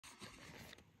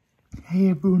Hey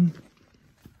everyone,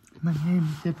 my name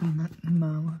is Evan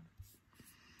McNamara,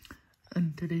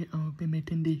 and today I will be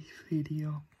making this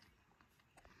video.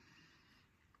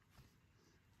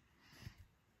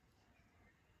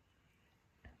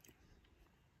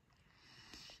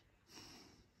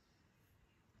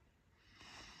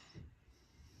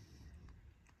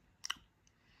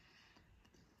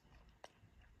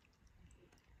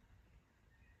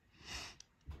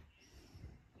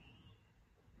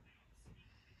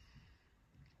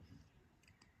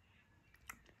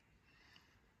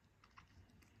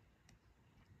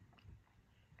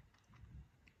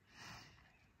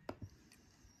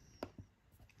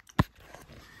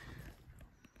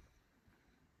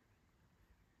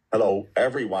 Hello,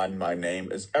 everyone. My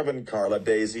name is Evan, Carla,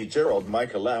 Daisy, Gerald,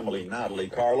 Michael, Emily, Natalie,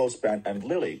 Carlos, Ben, and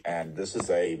Lily. And this is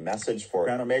a message for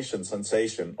Animation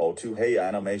Sensation 02. Hey,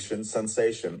 Animation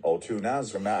Sensation 02.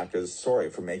 Nazramak is sorry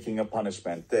for making a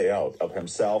punishment day out of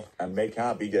himself and make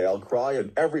Abigail cry.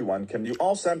 And everyone, can you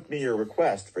all send me your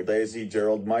request for Daisy,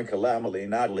 Gerald, Michael, Emily,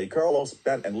 Natalie, Carlos,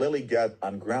 Ben, and Lily get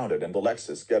ungrounded and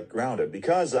Alexis get grounded?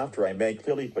 Because after I make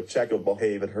Lily Pacheco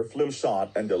behave at her flu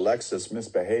shot and Alexis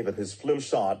misbehave at his flu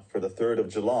shot for the 3rd of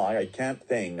July, I can't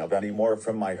think of any more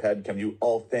from my head. Can you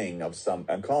all think of some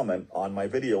and comment on my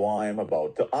video I am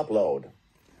about to upload?